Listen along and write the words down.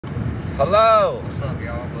Hello. What's up,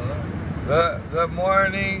 y'all, bud? Good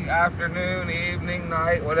morning, afternoon, evening,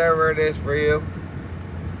 night, whatever it is for you.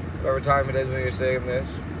 Whatever time it is when you're seeing this.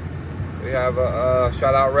 We have a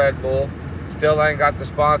shout out Red Bull. Still ain't got the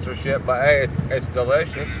sponsorship, but hey, it's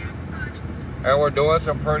delicious. And we're doing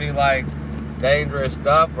some pretty dangerous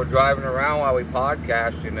stuff. We're driving around while we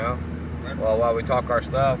podcast, while we talk our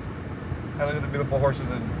stuff. Hey, look at the beautiful horses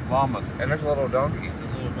and llamas. And there's a little donkey. It's a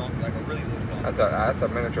little donkey, like a really little donkey. That's a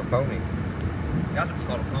miniature pony. That's what it's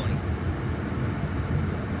called, a pony.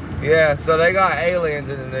 Yeah, so they got aliens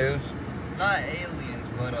in the news. Not aliens,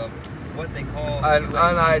 but what they call An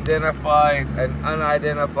unidentified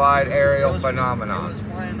aerial It phenomenon. was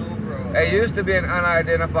flying over. It used to be an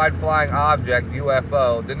unidentified flying object,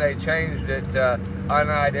 UFO. Then they changed it to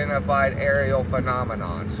unidentified aerial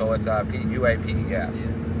phenomenon. So it's a UAP, yeah.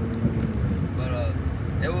 But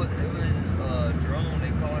it was this drone.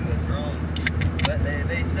 They called it a drone. But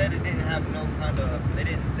they said it didn't have no kind of.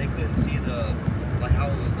 They couldn't see the how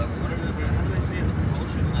it was how do they say the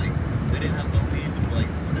propulsion? They didn't have no means of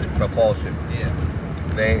propulsion. Yeah.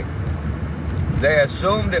 They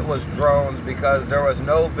assumed it was drones because there was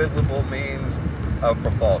no visible means of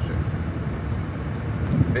propulsion.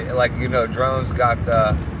 Drones got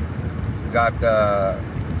the.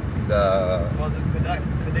 Well,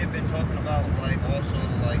 could they have been talking about also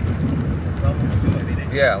propellers too? They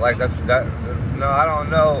didn't. Yeah, that. No, I don't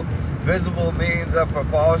know. Visible means of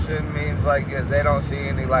propulsion means they don't see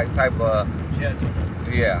any type of jets.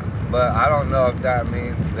 Yeah, but I don't know if that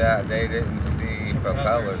means that they didn't see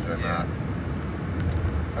propellers or not.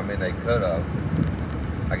 I mean, they could have.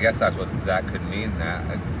 I guess that's what that could mean. That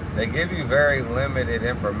they give you very limited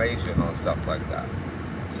information on stuff like that.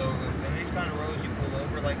 So in these kind of roads, you pull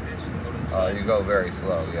over like this and go to the side. You go very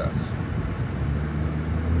slow, yes.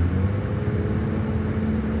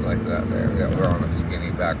 Like that there. Yeah, we're on a skinny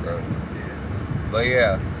back road. But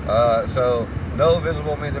yeah, so no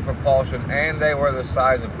visible means of propulsion, and they were the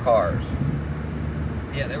size of cars.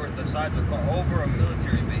 Yeah, they were the size of a car over a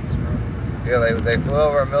military base, bro. Yeah, they flew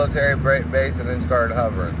over a military base and then started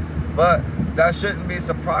hovering. But that shouldn't be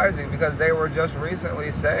surprising because they were just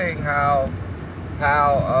recently saying how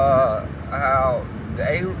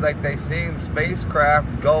they seen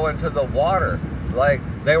spacecraft go into the water.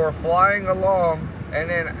 They were flying along and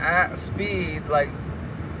then at speed,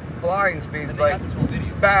 flying speed,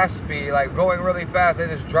 fast speed, going really fast, they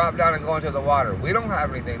just drop down and go into the water. We don't have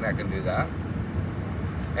anything that can do that.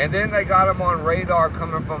 And then they got them on radar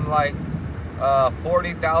coming from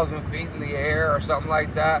 40,000 feet in the air or something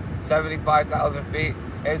like that, 75,000 feet.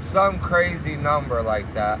 It's some crazy number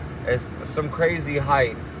like that. It's some crazy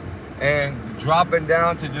height. And dropping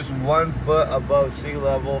down to just 1 foot above sea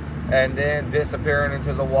level and then disappearing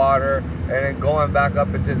into the water and then going back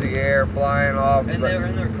up into the air, flying off. And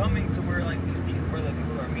they're coming to where where the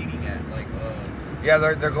people are meeting at, Yeah,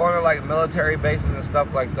 they're going to military bases and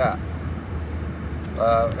stuff like that.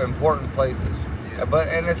 Important places. Yeah.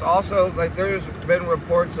 And it's also there's been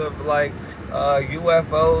reports of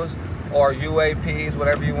UFOs or UAPs,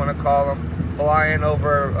 whatever you want to call them, flying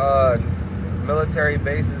over military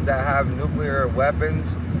bases that have nuclear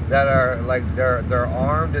weapons that are they're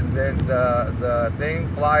armed, and then the thing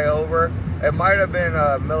fly over. It might have been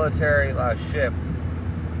a military ship.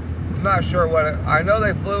 I'm not sure what. I know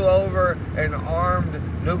they flew over an armed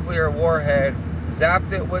nuclear warhead,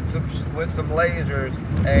 zapped it with some lasers,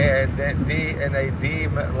 and then they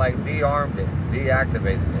dearmed it,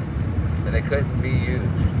 deactivated it, and it couldn't be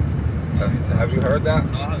used. Have you heard that?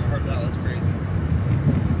 No, I haven't heard that. That's crazy.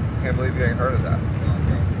 Can't believe you ain't heard of that. No,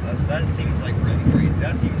 bro. That seems really crazy.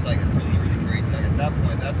 That seems really, really crazy. At that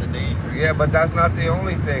point, that's a danger. Yeah, but that's not the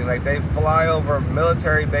only thing. They fly over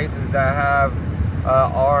military bases that have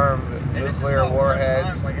armed nuclear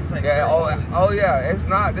warheads. Yeah. It's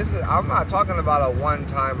not. I'm not talking about a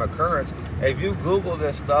one-time occurrence. If you Google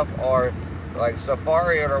this stuff or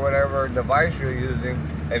Safari or whatever device you're using,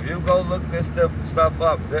 if you go look this stuff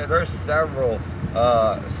up, there's several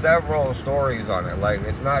stories on it.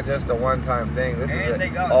 It's not just a one-time thing. This is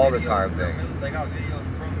an all-the-time thing. They got videos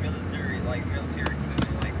from military equipment.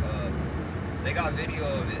 They got video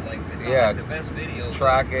of it. It's not the best video.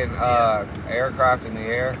 Tracking aircraft in the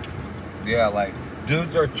air. Yeah,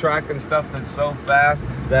 dudes are tracking stuff that's so fast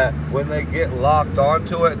that when they get locked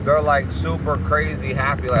onto it, they're super crazy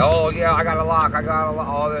happy. Oh yeah, I got a lock,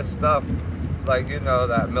 all this stuff.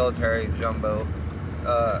 That military jumbo.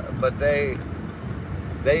 But they're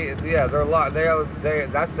locked.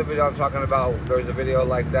 That's the video I'm talking about. There's a video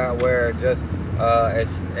like that where just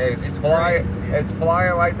it's flying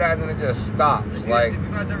like that and then it just stops. If you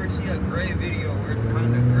guys ever see a gray video where it's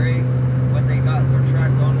kind of gray, but they're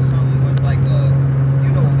tracked onto something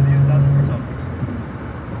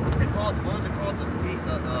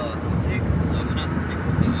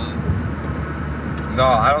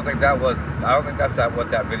that was. I don't think that's what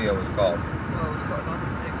that video was called. No, it was called not the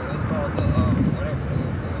TikTok. It was called the whatever.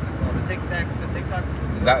 What was it called? The TikTok. The TikTok.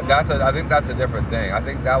 I think that's a different thing. I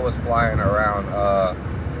think that was flying around.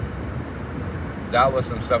 That was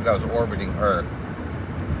some stuff that was orbiting Earth.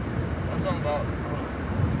 I'm talking about.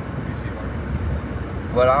 Let me see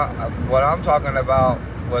if I can. What I'm talking about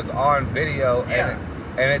was on video, Yeah.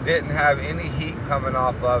 and it didn't have any heat coming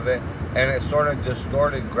off of it, and it sort of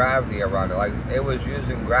distorted gravity around it. Like it was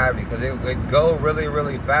using gravity because it would go really,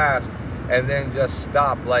 really fast and then just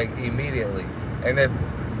stop like immediately. And if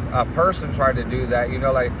a person tried to do that, you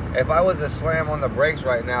know, like if I was to slam on the brakes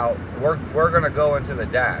right now, we're gonna go into the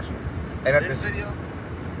dash. And at This video?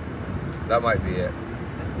 that might be it.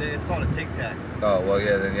 It's called a Tic Tac. Oh well,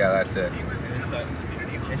 yeah, then yeah, that's it.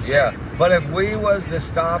 It's Yeah, but if we was to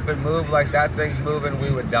stop and move like that thing's moving,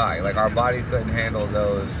 we would die. Like our body couldn't handle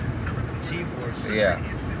those. G-force. Yeah.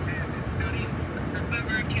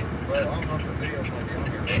 But I don't know if the video's gonna be on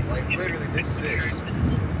here. But like literally, this is it.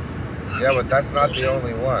 Yeah, but that's not the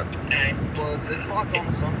only one. Well, it's locked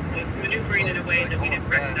on something. Was maneuvering in a way that we didn't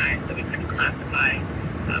recognize, that we couldn't classify.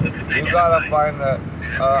 We couldn't You identify. gotta find the.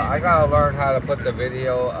 I gotta learn how to put the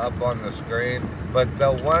video up on the screen. But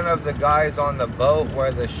the one of the guys on the boat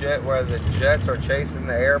where the jets are chasing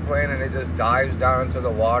the airplane and it just dives down into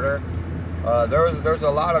the water. There's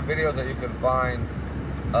a lot of videos that you can find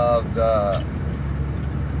of well,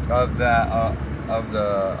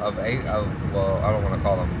 I don't want to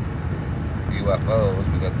call them UFOs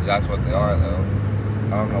because that's what they are though. I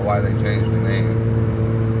don't know why they changed the name.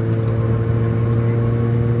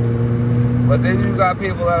 But then you got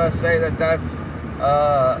people that say that that's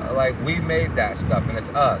like we made that stuff and it's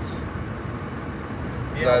us.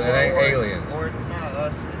 Yeah, That it ain't aliens. Or it's not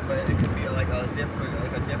us, but it could be like a different,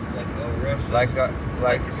 like a Russian.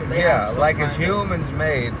 So they have some like it's kind of- humans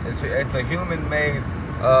made. It's a human made.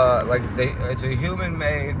 It's a human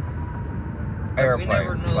made airplane. We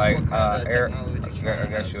never know like what kind of air. technology I China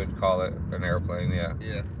guess has. you would call it an airplane. Yeah.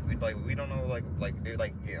 Yeah, we don't know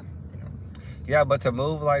yeah. Yeah, but to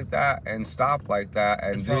move like that and stop like that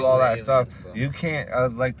and It's do all that probably stuff, aliens, bro. you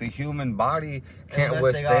can't. Like the human body can't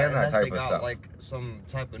Unless they withstand that unless type they of got stuff. like some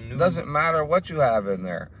type of new. Doesn't matter what you have in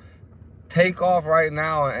there. Take off right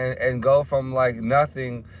now and go from like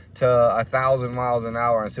nothing to 1,000 miles an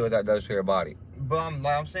hour and see what that does to your body. But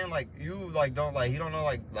I'm saying like you like don't like you don't know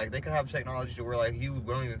like they could have technology to where like you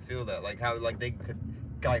don't even feel that like how like they could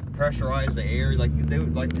like pressurize the air like they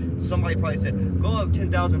would like somebody probably said go up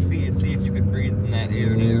 10,000 feet and see if you could breathe in that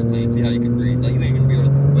air in an airplane, see how you can breathe. Like you ain't gonna be able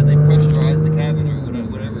to, but they pressurize the cabin or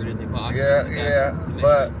whatever it is they put oxygen in the cabin to make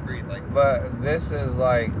sure you can breathe. Like But this isn't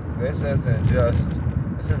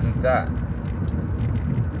that.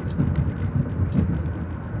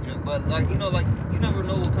 But like you never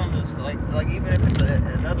know what kind of like even if it's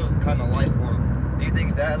another kind of life form, do you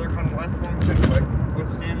think that other kind of life form could like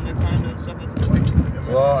withstand the kind of stuff it's like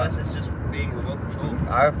unless it's just being remote controlled?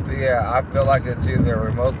 I feel like it's either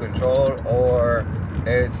remote controlled or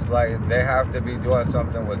it's like they have to be doing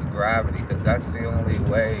something with gravity because that's the only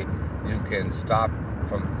way you can stop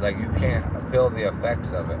from like you can't feel the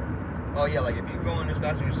effects of it. Oh yeah, like if you're going this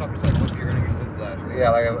fast and you stop, it's like you're gonna get whiplash. Yeah,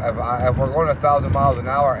 like if we're going 1,000 miles an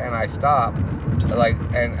hour and I stop, like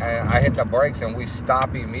and I hit the brakes and we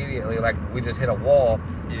stop immediately, like we just hit a wall.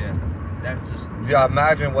 Yeah, that's just. Yeah,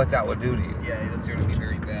 imagine what that would do to you. Yeah, that's gonna be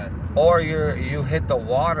very bad. Or you hit the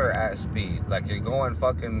water at speed, like you're going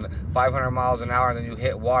fucking 500 miles an hour and then you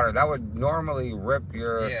hit water. That would normally rip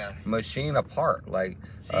your machine apart. Like,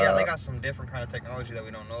 see, yeah, they got some different kind of technology that we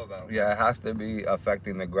don't know about. Yeah, it has to be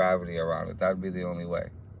affecting the gravity around it. That would be the only way.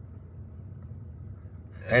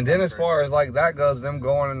 That's and then kinda as far as like that goes, them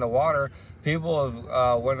going in the water, people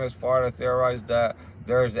have went as far to theorize that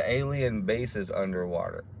there's alien bases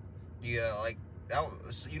underwater. Yeah, like. That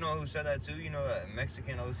was, you know who said that too? You know that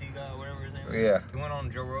Mexican OC guy, whatever his name is? Yeah. He went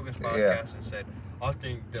on Joe Rogan's podcast and said, I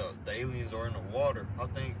think the aliens are in the water.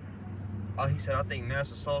 He said, I think NASA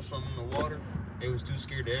saw something in the water. They was too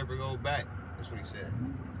scared to ever go back. That's what he said.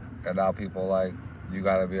 And now people like, you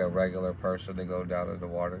gotta be a regular person to go down in the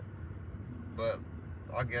water. But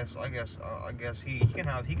I guess he can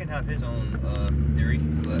have his own theory,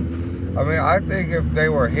 but I mean, I think if they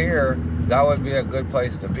were here, that would be a good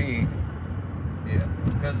place to be. yeah,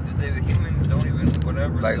 because the humans don't even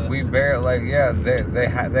whatever. Like we barely, like yeah,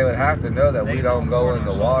 they would have to know that we don't go in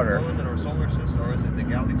the water. What was it, our solar system, or is it the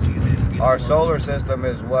galaxy? They Our solar system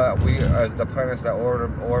is what is the planets that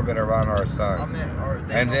orbit around our sun.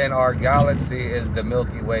 And then our galaxy is the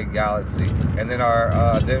Milky Way galaxy. And then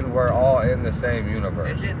then we're all in the same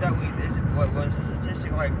universe. Is it that what was the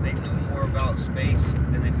statistic like they knew more about space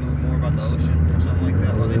than they knew more about the ocean or something like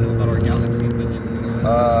that? Or they knew about our galaxy than they knew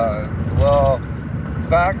well,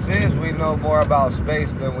 facts is we know more about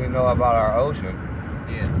space than we know about our ocean.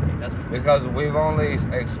 Yeah, that's what because we've only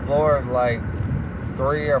explored like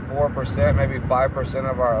 3 or 4%, maybe 5%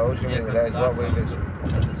 of our ocean. Yeah, that's what we've explored.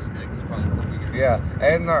 Yeah,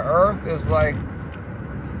 and the Earth is like,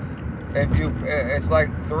 it's like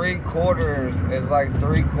 3/4. It's like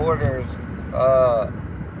 3/4.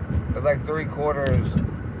 It's like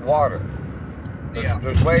 3/4 water.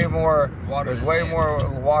 There's way more water. There's way more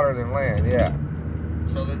water than land. Yeah.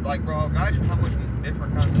 So that, like, bro, imagine how much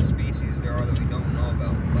different kinds of species there are that we don't know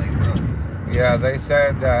about. Like, bro. Yeah, they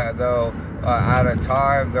said that though.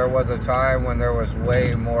 There was a time when there was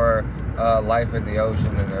way more life in the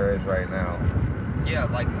ocean than there is right now. Yeah,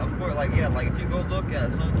 like, of course, like, yeah, like, if you go look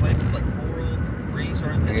at some places, like, coral reefs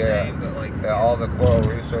aren't the same, but, like... Yeah, all the coral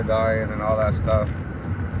reefs are dying and all that stuff.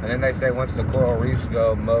 And then they say once the coral reefs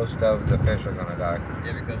go, most of the fish are gonna die.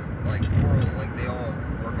 Yeah, because, like, coral, like, they all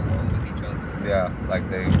work along with each other. Yeah, like,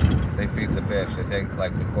 they feed the fish. They take,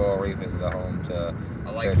 like, the coral reef is the home to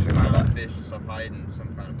fish and all that. Fish and stuff hiding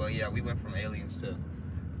some kind of... But, yeah, we went from aliens to...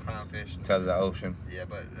 clownfish to the ocean. Yeah,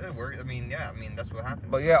 but it worked. I mean, that's what happens.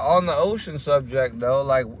 But yeah, on the ocean subject though,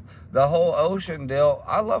 like the whole ocean deal,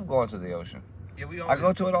 I love going to the ocean. Yeah, I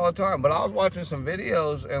go to it all the time. But I was watching some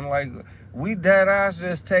videos and like we dead ass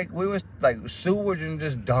we was like sewage and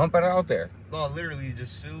just dump it out there. No, literally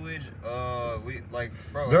just sewage.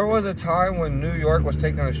 Bro. There was a time when New York was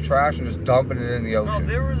taking its trash and just dumping it in the ocean.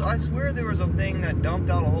 No, I swear there was a thing that dumped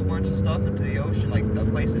out a whole bunch of stuff into the ocean, like a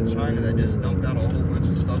place in China that just dumped out a whole bunch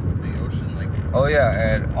of stuff into the ocean, like. Oh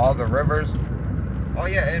yeah, and all the rivers. Oh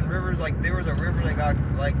yeah, and rivers, like there was a river that got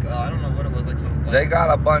like I don't know what it was, like some. Like, they got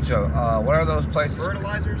a bunch of what are those places?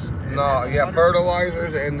 Fertilizers. No, yeah,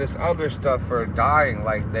 fertilizers and this other stuff for dyeing.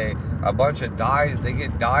 Like a bunch of dyes. They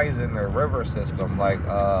get dyes in their river system, like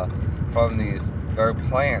from their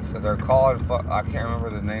plants. They're called. I can't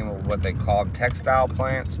remember the name of what they call them. Textile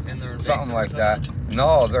plants, something like that.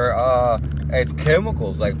 No, they're it's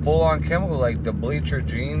chemicals, like full-on chemicals, like to bleach your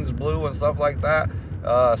jeans blue and stuff like that.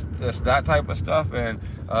 That type of stuff, and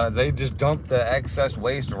they just dump the excess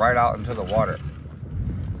waste right out into the water.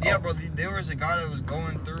 Yeah, bro. There was a guy that was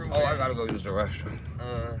going through. Oh, I gotta go use the restroom.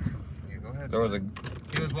 Yeah, go ahead.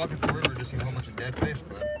 He was walking through the river, just seeing a whole bunch of dead fish,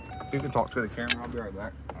 but. You can talk to the camera. I'll be right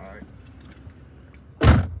back. All right.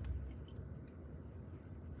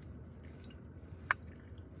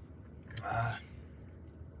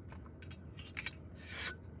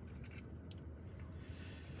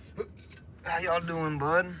 How y'all doing,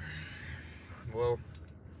 bud? Well,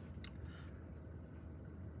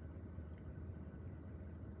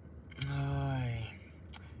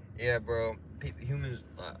 yeah, bro. Humans,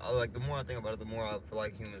 like the more I think about it, the more I feel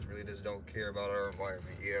like humans really just don't care about our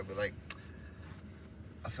environment. Yeah, but like,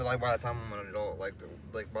 I feel like by the time I'm an adult, like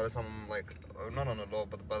by the time I'm like, not an adult,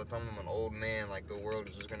 but by the time I'm an old man, like the world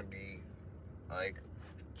is just gonna be like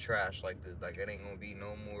trash. Like it ain't gonna be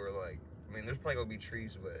no more like. I mean, there's probably gonna be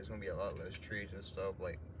trees, but it's gonna be a lot less trees and stuff.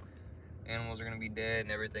 Like, animals are gonna be dead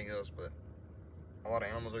and everything else, but a lot of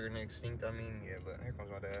animals are gonna extinct. I mean, yeah, but here comes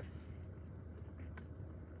my dad.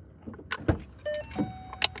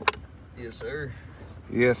 Yes, sir.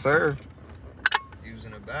 Yes, sir.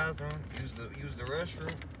 Using the bathroom. Use the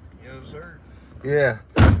restroom. Yes, sir. Yeah.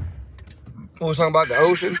 What was talking about the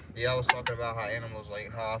ocean? Yeah, I was talking about how animals,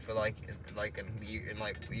 like how I feel like in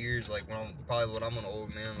years, like when I'm an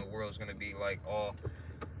old man, the world's gonna be like all,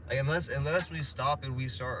 like unless we stop and we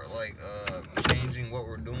start like changing what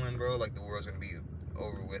we're doing, bro. Like the world's gonna be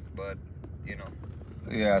over with, but you know.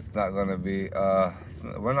 Yeah, it's not gonna be.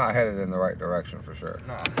 We're not headed in the right direction for sure.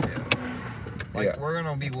 Nah, yeah. Like we're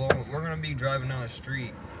gonna be driving down the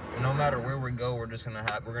street, and no matter where we go, we're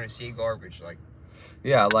gonna see garbage, like.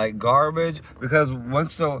 Yeah, like garbage, because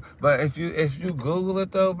but if you Google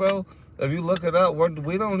it though, bro, if you look it up,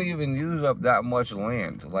 we don't even use up that much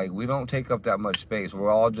land. Like we don't take up that much space. We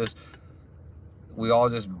all just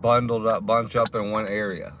bunch up in one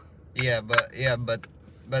area. Yeah,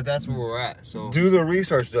 but that's where we're at. So do the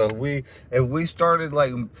research though. If we started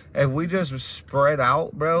if we just spread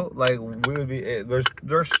out, bro, like we would be.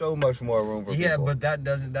 There's so much more room for people. Yeah, but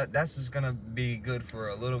that's just gonna be good for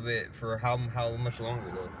a little bit. For how much longer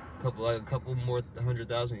though? A couple more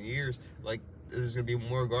 100,000 years. Like there's gonna be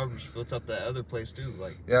more garbage fills up that other place too.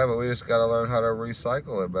 Like, yeah, but we just gotta learn how to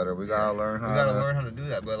recycle it better. We gotta learn how. We gotta learn how to do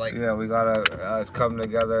that. But like, yeah, we gotta come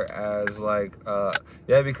together as like,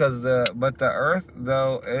 yeah, because the Earth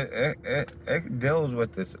though it deals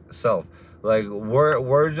with itself. Like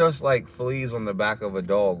we're just like fleas on the back of a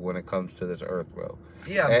dog when it comes to this Earth, bro.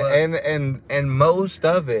 Yeah, and most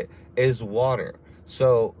of it is water.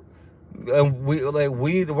 So, and we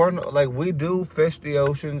do fish the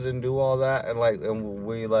oceans and do all that, and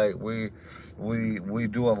we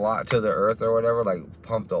do a lot to the Earth or whatever, like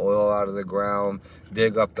pump the oil out of the ground,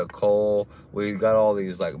 dig up the coal. We got all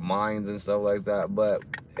these like mines and stuff like that, but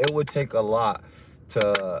it would take a lot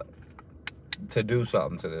to do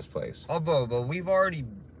something to this place. Oh, bro, but we've already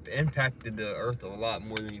impacted the Earth a lot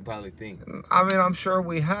more than you probably think. I mean, I'm sure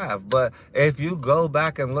we have, but if you go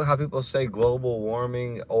back and look how people say global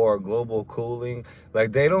warming or global cooling,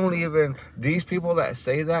 like they don't even, these people that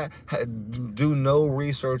say that do no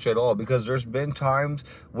research at all, because there's been times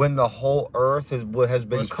when the whole Earth has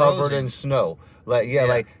been covered in snow. Like, yeah,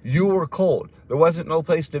 like you were cold. There wasn't no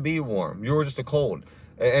place to be warm. You were just a cold.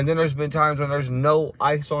 And then there's been times when there's no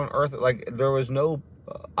ice on Earth. Like there was no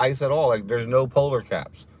ice at all. Like there's no polar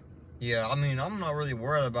caps. Yeah, I mean, I'm not really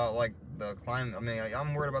worried about like the climate. I mean,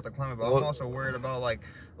 I'm worried about the climate, but I'm also worried about like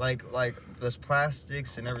this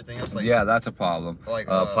plastics and everything else. Like, yeah, that's a problem. Like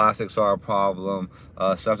plastics are a problem.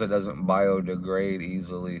 Stuff that doesn't biodegrade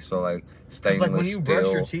easily. So like stainless steel. Like when you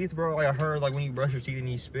brush your teeth, bro. Like I heard, like when you brush your teeth and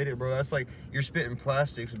you spit it, bro. That's like you're spitting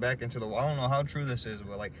plastics back into the. I don't know how true this is,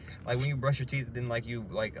 but like when you brush your teeth, then like you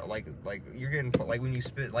like you're getting like when you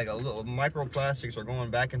spit, like a little microplastics are going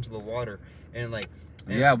back into the water, and like.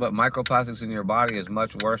 Yeah, but microplastics in your body is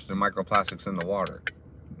much worse than microplastics in the water.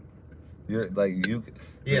 You're like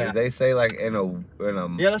yeah. They say like in a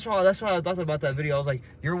yeah. That's why I thought about that video. I was like,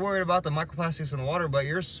 you're worried about the microplastics in the water, but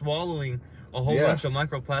you're swallowing a whole bunch of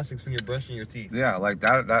microplastics when you're brushing your teeth. Yeah, like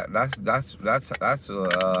that's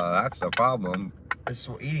the problem. It's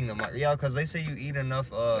eating them. Yeah, because they say you eat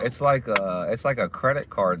enough. It's like a credit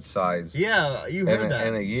card size. Yeah, you heard that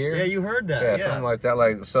in a year. Yeah, you heard that. Yeah, something like that.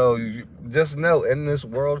 Like so, you just know in this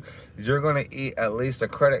world you're gonna eat at least a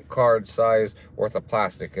credit card size worth of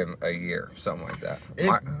plastic in a year, something like that.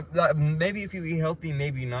 Maybe if you eat healthy,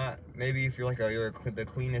 maybe not. Maybe if you're like you're the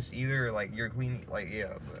cleanest either, like you're clean, like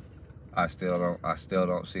yeah. But I still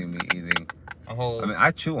don't see me eating. A whole, I mean,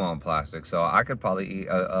 I chew on plastic, so I could probably eat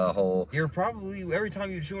a whole. You're probably every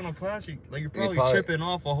time you chew on plastic, like you're probably chipping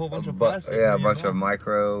off a whole bunch of plastic. Yeah, a bunch of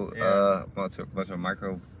micro, bunch of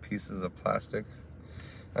micro pieces of plastic.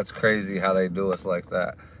 That's crazy how they do us like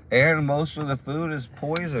that. And most of the food is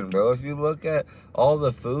poison, bro. If you look at all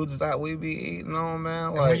the foods that we be eating on,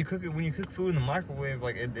 man, like when you cook food in the microwave,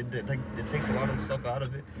 like it takes a lot of the stuff out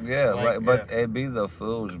of it. Yeah, but it be the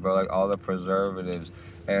foods, bro. Like all the preservatives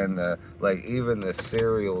and like even the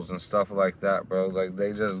cereals and stuff like that, bro. Like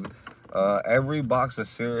they just every box of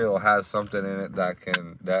cereal has something in it that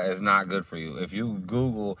is not good for you. If you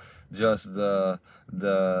Google just the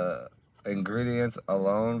ingredients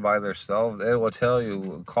alone by themselves, it will tell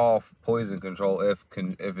you call poison control if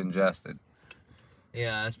ingested.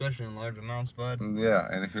 Yeah, especially in large amounts, bud. Yeah,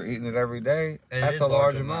 and if you're eating it every day, that's a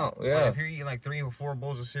large amount. Yeah. Like if you're eating like 3 or 4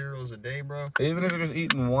 bowls of cereals a day, bro. Even if you're just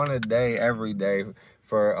eating one a day every day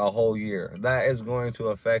for a whole year, that is going to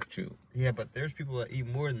affect you. Yeah, but there's people that eat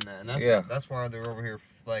more than that, and that's why they're over here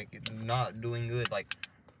like not doing good. Like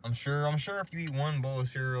I'm sure if you eat one bowl of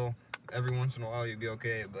cereal every once in a while, you'd be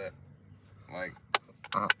okay, but like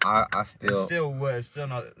it's still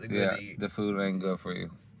not good to eat. The food ain't good for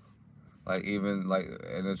you. Like even like,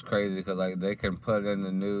 and it's crazy because like they can put in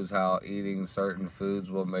the news how eating certain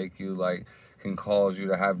foods will make you like can cause you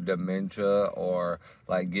to have dementia or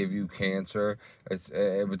like give you cancer.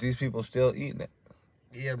 But these people still eating it.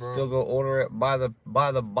 Yeah, bro. Still go order it by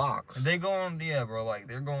the box. They go on, yeah, bro. Like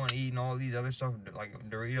they're going eating all these other stuff like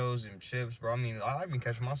Doritos and chips, bro. I mean, I even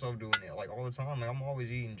catch myself doing it like all the time. Like I'm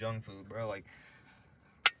always eating junk food, bro. Like,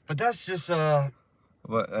 but that's just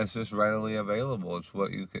But it's just readily available. It's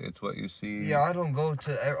what you see. Yeah, I don't go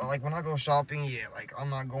to like when I go shopping. Yeah, like I'm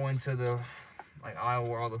not going to the like aisle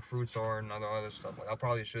where all the fruits are and other stuff. Like I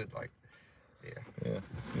probably should. Like, yeah. Yeah,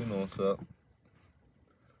 you know what's up.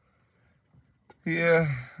 Yeah.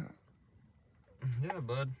 Yeah,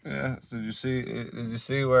 bud. Yeah. So did you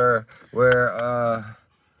see where the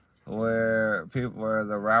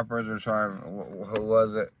rappers are trying? Who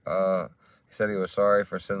was it? He said he was sorry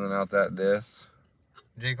for sending out that diss.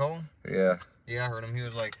 J. Cole? Yeah. Yeah, I heard him. He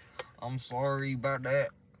was like, I'm sorry about that.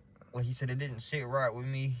 Like, he said it didn't sit right with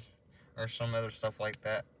me. Or some other stuff like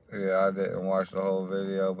that. Yeah, I didn't watch the whole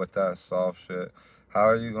video, but that's soft shit. How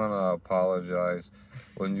are you gonna apologize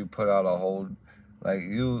when you put out a whole, like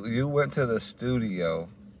you went to the studio,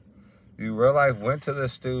 you real life went to the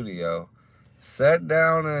studio, sat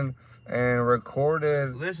down and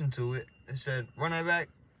recorded. Listen to it. It said run that back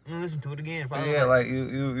and listen to it again. Probably Yeah, like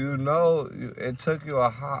you know, it took you a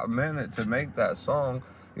hot minute to make that song.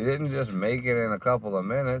 You didn't just make it in a couple of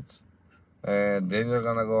minutes, and then you're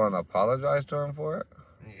gonna go and apologize to him for it.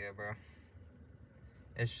 Yeah, bro.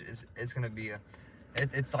 It's gonna be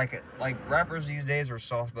it's like rappers these days are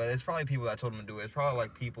soft, but it's probably people that told him to do it. It's probably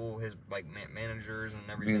like people, his like managers and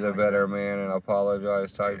everything. Be the like better that. man and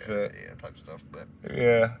apologize type shit. Yeah, type stuff. But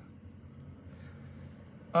yeah,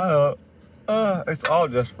 it's all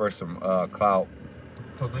just for some clout.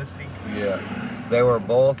 Publicity. Yeah, they were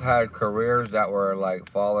both had careers that were like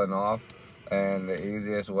falling off, and the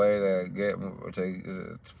easiest way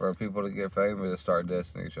for people to get famous is to start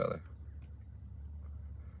dissing each other.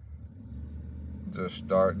 Just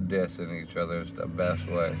start dissing each other is the best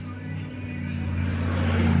way.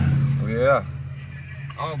 Yeah.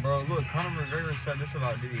 Oh, bro, look, Conor McGregor said this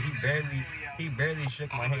about Diddy. He barely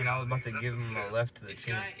shook my hand. I was about to give him a left to the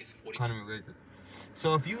chin. Conor McGregor.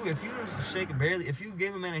 So if you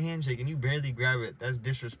gave a man a handshake and you barely grab it, that's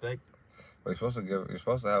disrespect. You're supposed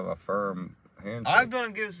to have a firm handshake. I've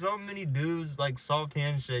done give so many dudes like soft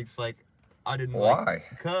handshakes, like I didn't Why? like.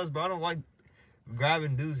 Because, bro, I don't like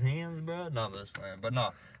grabbing dudes' hands, bro. No, I'm just playing. But no,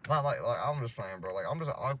 not like I'm just playing, bro. Like I'm just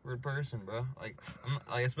an awkward person, bro. Like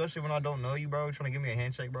especially when I don't know you, bro. Trying to give me a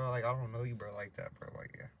handshake, bro. Like I don't know you, bro. Like that, bro.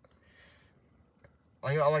 Like yeah.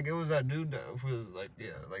 Like it was that dude that was like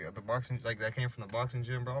like at the boxing, like that came from the boxing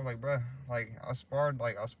gym, bro. I'm like, bro, like I sparred,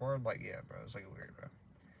 like yeah, bro. It's like weird, bro.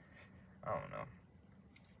 I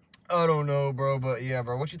don't know, bro. But yeah,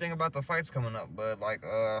 bro. What you think about the fights coming up? But like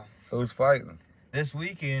Who's fighting? this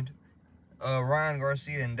weekend, Ryan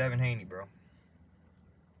Garcia and Devin Haney, bro.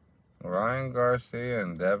 Ryan Garcia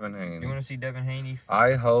and Devin Haney. You want to see Devin Haney?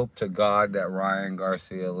 I hope to God that Ryan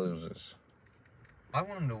Garcia loses. I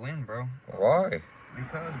want him to win, bro. Why?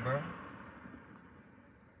 Because, bro.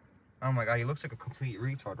 Oh my God, he looks like a complete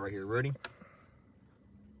retard right here. Ready?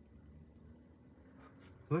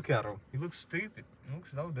 Look at him. He looks stupid. He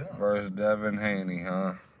looks so dumb. Versus Devin Haney,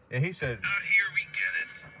 huh? Yeah, he said. Out here we get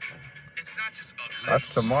it. It's not just about.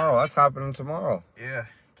 That's tomorrow. That's happening tomorrow. Yeah,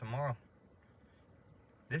 tomorrow.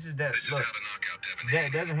 This is that. This is Look, how to knock out Devin Haney.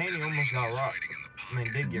 Devin Haney almost got rocked. I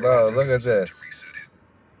mean, did get Bro, rocked. look at this.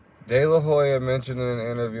 De La Hoya mentioned in an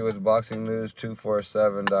interview with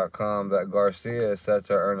BoxingNews247.com that Garcia is set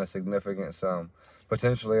to earn a significant sum,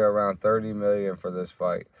 potentially around $30 million for this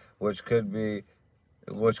fight, which could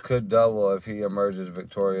double if he emerges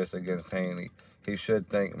victorious against Haney. He should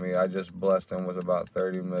thank me. I just blessed him with about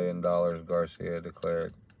 $30 million, Garcia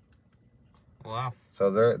declared. Wow.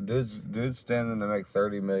 So dude's standing to make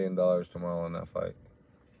 $30 million tomorrow in that fight.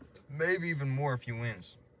 Maybe even more if he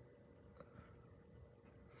wins.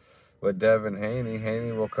 But Devin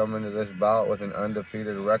Haney will come into this bout with an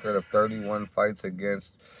undefeated record of 31 fights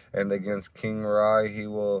against King Rai. He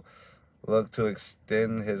will look to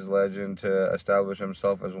extend his legend to establish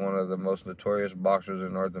himself as one of the most notorious boxers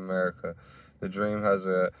in North America. The Dream has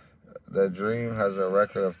a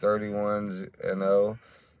record of 31-0.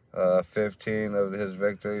 15 of his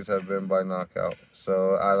victories have been by knockout.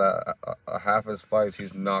 So out of half his fights,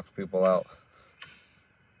 he's knocked people out.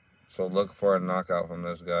 So look for a knockout from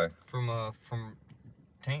this guy. From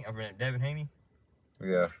Devin Haney.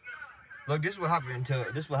 Yeah. Look, this is what happened in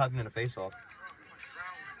the face-off.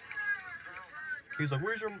 He's like,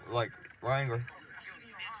 "Where's your Ryan?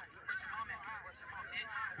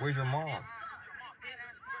 Where's your mom?"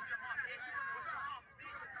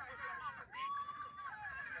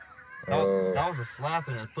 That was a slap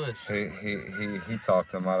and a push. He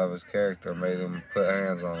talked him out of his character, made him put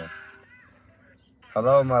hands on him.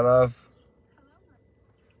 Hello, my love.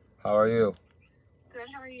 How are you? Good,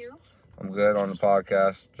 how are you? I'm good on the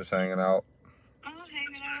podcast, just hanging out. Oh,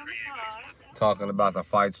 hanging out on the pod. Talking about the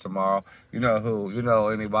fights tomorrow. You know who? You know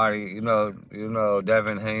anybody? You know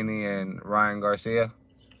Devin Haney and Ryan Garcia?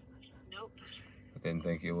 Nope. Didn't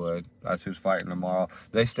think you would. That's who's fighting tomorrow.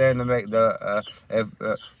 They stand to make Ryan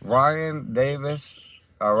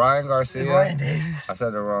Garcia. Ryan Davis. I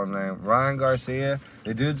said the wrong name. Ryan Garcia.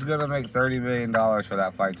 The dude's gonna make $30 million for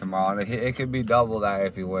that fight tomorrow, and it could be double that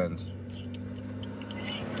if he wins.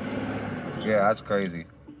 Yeah, that's crazy.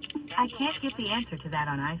 I can't get the answer to that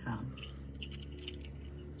on iPhone.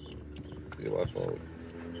 Yeah, my phone.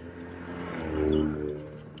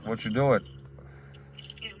 What you doing?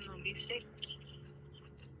 Eating a beefsteak.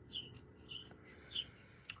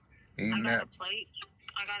 Eating I got that? a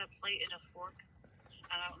plate and a fork.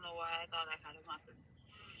 I don't know why I thought I had a muffin.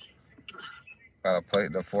 Got a plate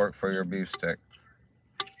and a fork for your beef stick.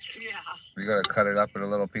 Yeah. You gotta cut it up into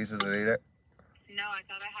little pieces and eat it? No, I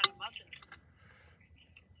thought I had a muffin.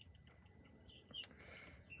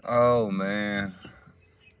 Oh, man.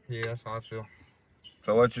 Yeah, that's how I feel.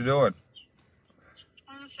 So what you doing?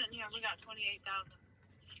 I'm just sitting here. We got 28,000.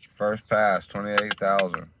 First pass,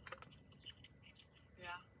 28,000. Yeah.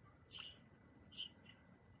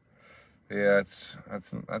 Yeah,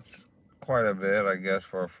 that's quite a bit, I guess,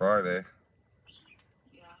 for a Friday.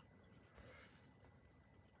 Yeah.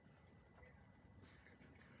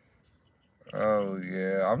 Oh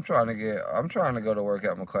yeah, I'm trying to go to work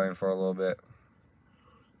at McLean for a little bit.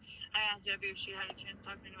 I asked Debbie if she had a chance to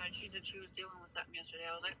talk to anybody. She said she was dealing with something yesterday.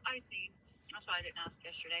 I was like, I see. That's why I didn't ask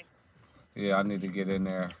yesterday. Yeah, I need to get in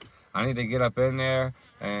there. I need to get up in there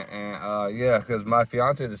and yeah, because my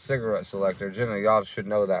fiance is a cigarette selector. Jenna, y'all should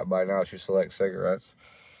know that by now. She selects cigarettes.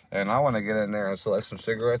 And I want to get in there and select some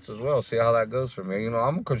cigarettes as well. See how that goes for me. You know,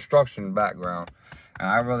 I'm a construction background. And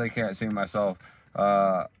I really can't see myself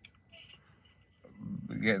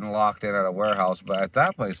getting locked in at a warehouse. But at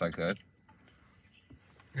that place, I could.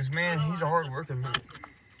 This man, he's a hard working man.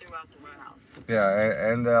 Throughout the warehouse.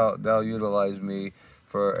 Yeah, and they'll utilize me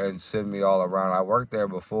and send me all around. I worked there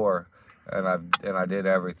before, and I did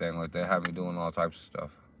everything. Like they had me doing all types of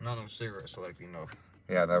stuff. None of cigarette selecting, no.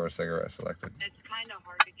 Yeah, never cigarette selected. It's kind of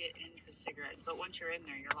hard to get into cigarettes, but once you're in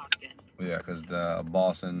there, you're locked in. Yeah, because the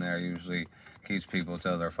boss in there usually keeps people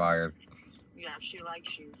till they're fired. Yeah, if she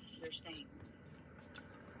likes you, you're staying.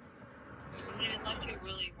 I mean, unless you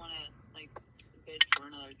really want to, like, bid for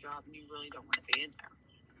another job and you really don't want to be in there.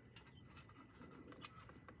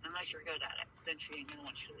 Unless you're good at it, then she ain't gonna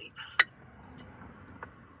want you to leave.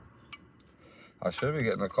 I should be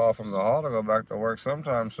getting a call from the hall to go back to work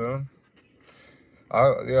sometime soon.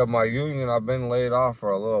 Yeah, my union, I've been laid off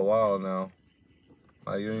for a little while now.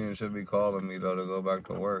 My union should be calling me, though, to go back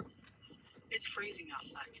to work. It's freezing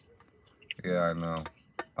outside. Yeah, I know.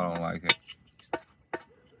 I don't like it.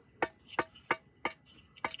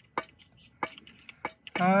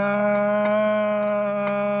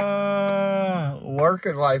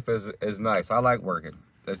 Working life is nice. I like working.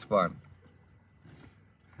 It's fun.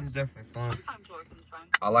 It's definitely fun. Sometimes working's fun.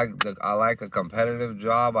 I like a competitive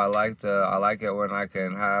job. I like it when I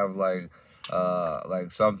can have like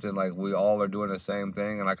something like we all are doing the same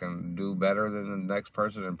thing and I can do better than the next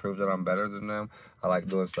person and prove that I'm better than them. I like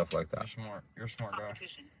doing stuff like that. You're smart. You're a smart guy.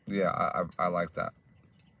 Competition. Yeah, I like that.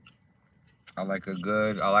 I like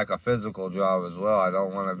a physical job as well. I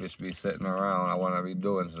don't want to just be sitting around. I want to be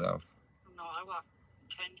doing stuff. No, I walk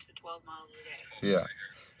 10 to 12 miles a day. Yeah.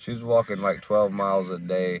 She's walking like 12 miles a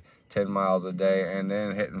day, 10 miles a day, and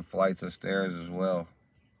then hitting flights of stairs as well.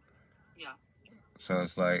 Yeah. So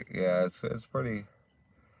it's like, yeah, it's pretty,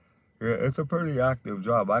 yeah, it's a pretty active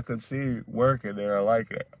job. I could see working there. I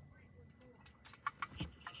like it.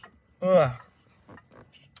 Ugh.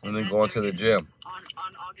 And then going to the gym. On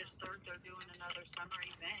August 3rd, they're doing another summer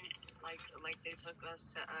event. Like they took us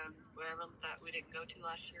to wherever that we didn't go to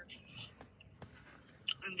last year.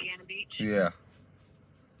 Indiana Beach. Yeah.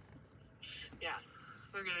 Yeah.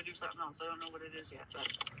 We're gonna do something else. I don't know what it is yet, but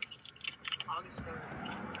August 3rd.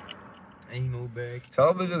 Ain't no bag.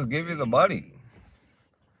 Tell them to just give you the money.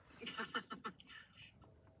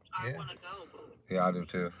 I Yeah. wanna go, but Yeah, I do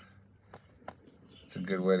too. It's a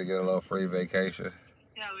good way to get a little free vacation.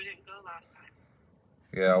 yeah, we didn't go last time.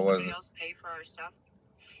 Yeah, I Somebody wasn't. else pay for our stuff.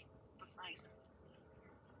 That's nice.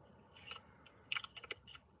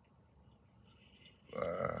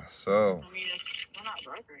 So, I mean, we're not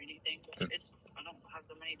broke or anything, but I don't have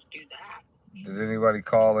the money to do that. did anybody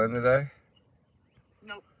call in today?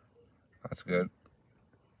 Nope. That's good.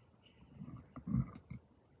 No.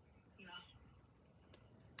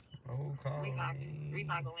 Oh, call Repack me.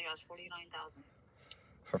 only has 49,000.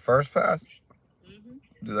 For first pass? Mhm.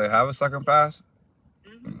 Do they have a second pass?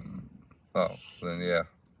 Mhm. Oh, then yeah.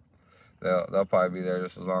 They'll probably be there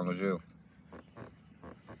just as long as you.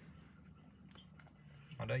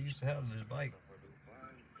 My dad used to have this bike.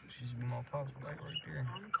 She used to be my pop's bike right there.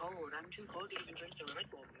 I'm cold. I'm too cold to even drink the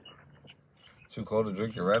Red Bull. Too cold to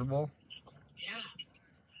drink your Red Bull? Yeah.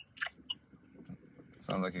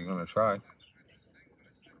 Sounds like you're gonna try.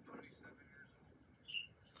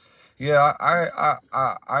 Yeah,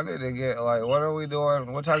 I need to get, like, what are we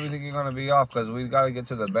doing? What time do you think you're gonna be off? Because we gotta get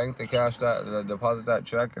to the bank to deposit that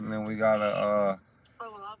check, and then we gotta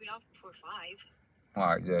Oh, well, I'll be off before 5. all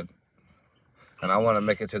right, good. And I want to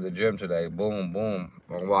make it to the gym today. Boom, boom.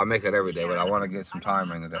 Well, I make it every day, but I want to get some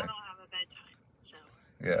time in today. I don't have a bedtime, so.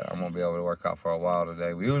 Yeah, I'm going to be able to work out for a while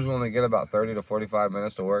today. We usually only get about 30 to 45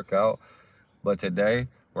 minutes to work out. But today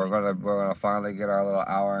we're gonna finally get our little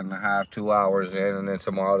hour and a half, 2 hours in, and then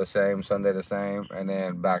tomorrow the same, Sunday the same, and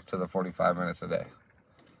then back to the 45 minutes a day.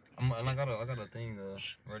 I got a thing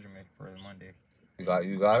resume for the Monday. You got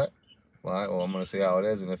it? All right. Well, I'm gonna see how it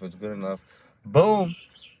is, and if it's good enough, boom,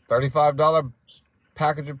 $35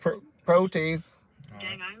 package of protein.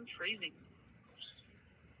 Dang, I'm freezing.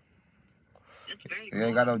 It's very cold. You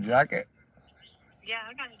ain't got no jacket? Yeah,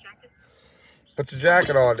 I got a jacket. Put your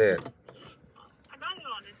jacket on then. I got it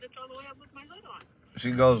on. It zipped all the way up with my hood on.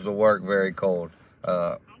 She goes to work very cold.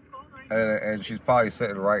 I'm cold right now. And she's probably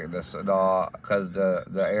sitting right in the sun, because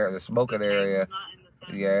the smoking area. Not in the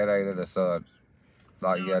sun. Yeah, it ain't in the sun.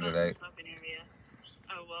 Not No, yet not in today. the smoking area.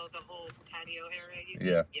 Oh, well, the whole patio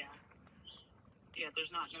area. Yeah. Yeah,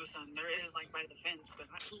 there's not no sun. There is like by the fence, but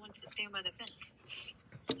who wants to stand by the fence?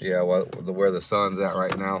 Yeah, well, where the sun's at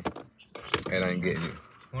right now, it ain't getting you.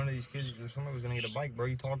 One of these kids, somebody was gonna get a bike, bro.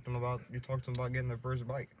 You talked to them about getting their first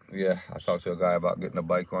bike. Yeah, I talked to a guy about getting a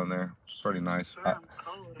bike on there. It's pretty nice. Girl, I'm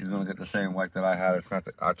cold. He's gonna get the same bike that I had. It's not.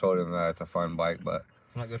 I told him that it's a fun bike, but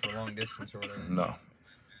It's not good for long distance or whatever. no.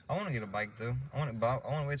 I want to get a bike though. I want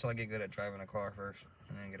to wait till I get good at driving a car first,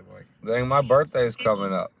 and then get a bike. Dang, my birthday's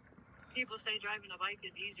coming up. People say driving a bike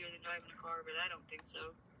is easier than driving a car, but I don't think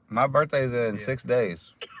so. My birthday's in 6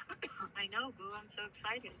 days. I know, boo. I'm so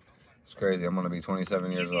excited. It's crazy. I'm gonna be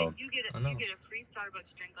 27 years old. You get I know. a free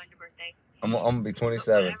Starbucks drink on your birthday. I'm gonna be Put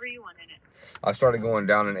 27. whatever you want in it. I started going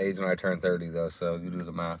down in age when I turned 30, though. So you do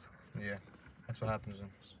the math. Yeah, that's what happens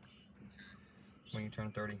when you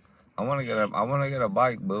turn 30. I wanna get a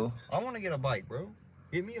bike, boo. I want to get a bike, bro.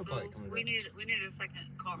 Get me a Boo, bike. we need a second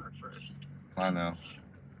car first. I know.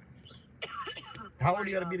 How old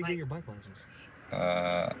do you got to be to get your bike license?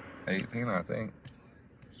 18, I think.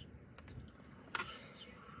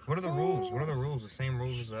 What are the rules? What are the rules? The same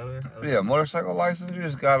rules as the other? Yeah, motorcycle license. You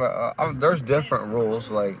just gotta. There's different rules,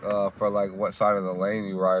 like for like what side of the lane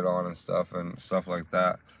you ride on and stuff like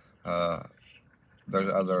that.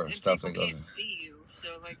 There's other And stuff people that goes. can't see you, so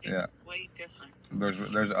like it's Yeah. way different.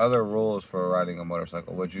 There's other rules for riding a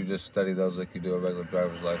motorcycle, but you just study those like you do a regular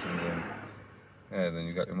driver's license, and then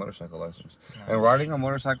you got your motorcycle license. Nice. And riding a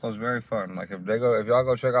motorcycle is very fun. Like if y'all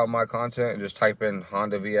go check out my content and just type in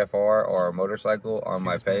Honda VFR or motorcycle on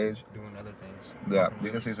my page, Doing other things. yeah,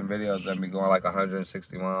 you can see some videos of me going like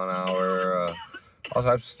 160 mile an hour, all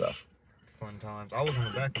types of stuff. Fun times. I was on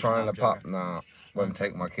the back. Trying to pop, nah, wouldn't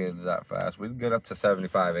take my kids that fast. We'd get up to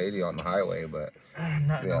 75, 80 on the highway, but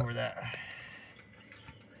Not yeah. over that.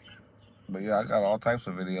 But yeah, I got all types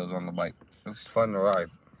of videos on the bike. It's fun to ride.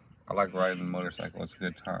 I like riding a motorcycle. It's a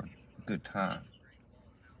good time. Good time.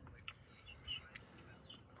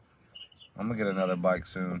 I'm gonna get another bike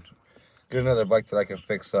soon. Get another bike that I can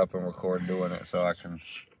fix up and record doing it, so I can.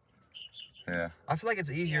 Yeah. I feel like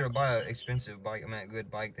it's easier to buy an expensive bike, a good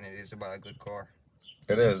bike, than it is to buy a good car.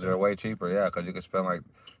 It is. They're way cheaper, yeah, because you can spend like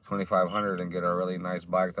 $2,500 and get a really nice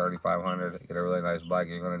bike, $3,500, get a really nice bike.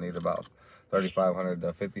 You're going to need about $3,500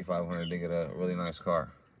 to $5,500 to get a really nice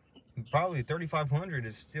car. Probably $3,500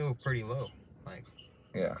 is still pretty low. Like,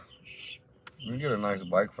 yeah. You can get a nice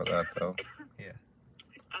bike for that, though. yeah.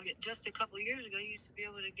 Just a couple years ago, you used to be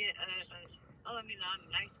able to get not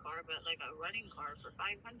a nice car, but like a running car for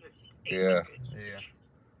 $500. Yeah. Yeah.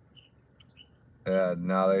 Yeah,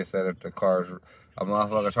 now they said if the car's, a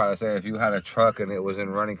motherfucker trying to say if you had a truck and it was in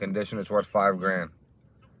running condition, it's worth $5,000.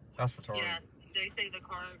 That's retarded. Yeah, they say the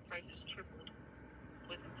car prices tripled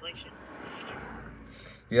with inflation.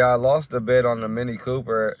 Yeah, I lost a bid on the Mini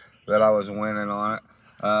Cooper that I was winning on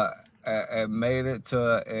it. It made it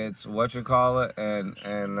to its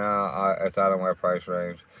and now it's out of my price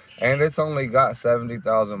range, and it's only got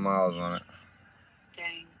 70,000 miles on it.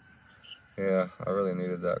 Dang. Yeah, I really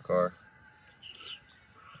needed that car.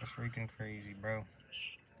 That's freaking crazy, bro.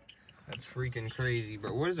 That's freaking crazy,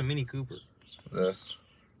 bro. What is a Mini Cooper? This.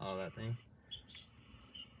 Oh, that thing.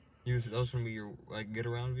 That was gonna be your like get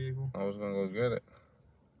around vehicle. I was gonna go get it.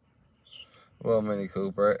 Well, Mini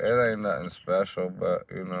Cooper, it ain't nothing special, but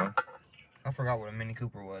you know. I forgot what a Mini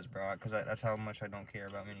Cooper was, bro. Cause that's how much I don't care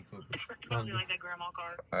about Mini Coopers. Probably like that grandma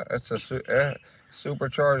car. It's a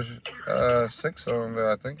supercharged 6-cylinder,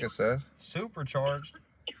 I think it says. Supercharged.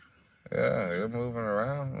 Yeah, you're moving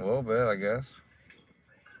around a little bit, I guess.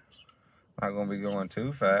 Not gonna be going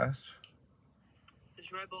too fast.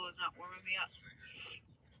 This Red Bull is not warming me up.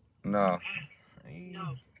 No.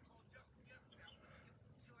 No.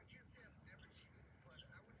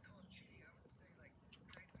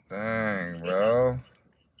 Dang, bro.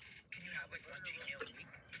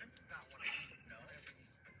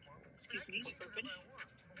 Excuse me, burping.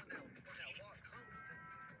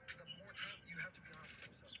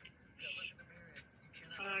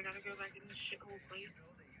 I gotta go back in this shithole place.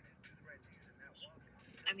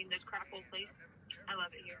 I mean, this crap hole place. I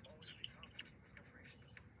love it here.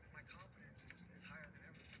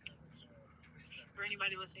 For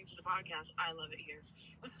anybody listening to the podcast, I love it here.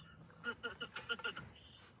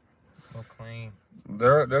 No claim.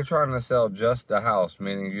 They're trying to sell just the house,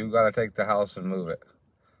 meaning you got to take the house and move it.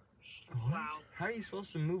 What? Wow. How are you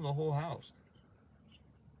supposed to move a whole house?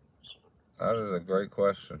 That is a great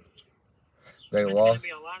question. They That's lost.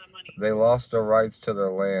 gonna be a lot of money. They lost the rights to their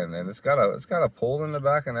land, and it's got a pool in the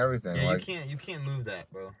back and everything. Yeah, like, you can't move that,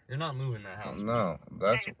 bro. You're not moving that house. no,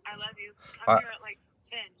 that's. Hey, I love you. Come here at like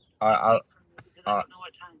 10. I Wait for me because I don't know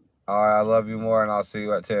what time. All right, I love you more, and I'll see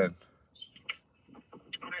you at 10.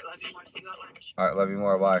 All right, love you more. See you at lunch. All right, love you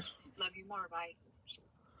more. Bye. Love you more. Bye.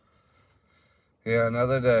 Yeah,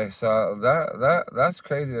 another day. So that's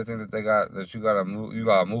crazy to think that you gotta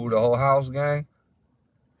move the whole house, gang.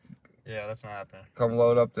 Yeah, that's not happening. Come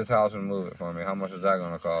load up this house and move it for me. How much is that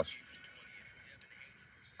gonna cost?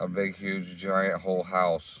 A big, huge, giant whole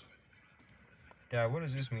house. Yeah, what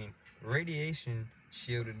does this mean? Radiation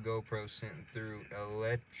shielded GoPro sent through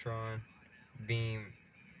electron beam.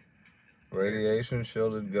 Radiation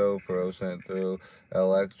shielded GoPro sent through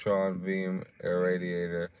electron beam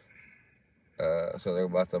irradiator. So they're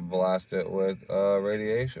about to blast it with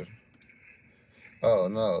radiation. Oh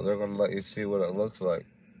no, they're gonna let you see what it looks like.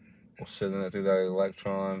 Sending it through that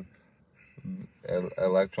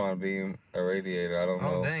electron beam irradiator. I don't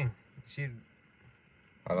know. Oh dang!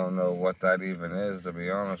 I don't know what that even is, to be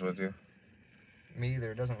honest with you. Me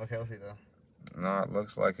either. It doesn't look healthy though. No, it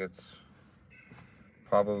looks like it's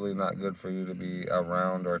probably not good for you to be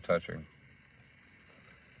around or touching.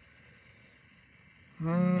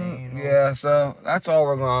 Yeah, so that's all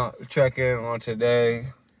we're gonna check in on today.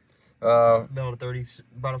 About a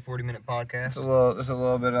 40-minute podcast. It's a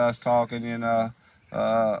little bit of us talking, you know.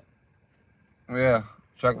 Yeah,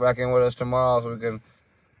 check back in with us tomorrow so we can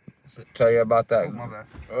tell you about that. Oh, my bad.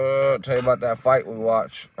 Tell you about that fight we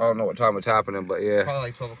watched. I don't know what time it's happening, but yeah. Probably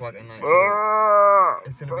like 12 o'clock at night. So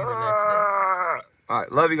it's gonna be the next day. All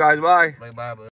right, love you guys. Bye. Like, bye, bud.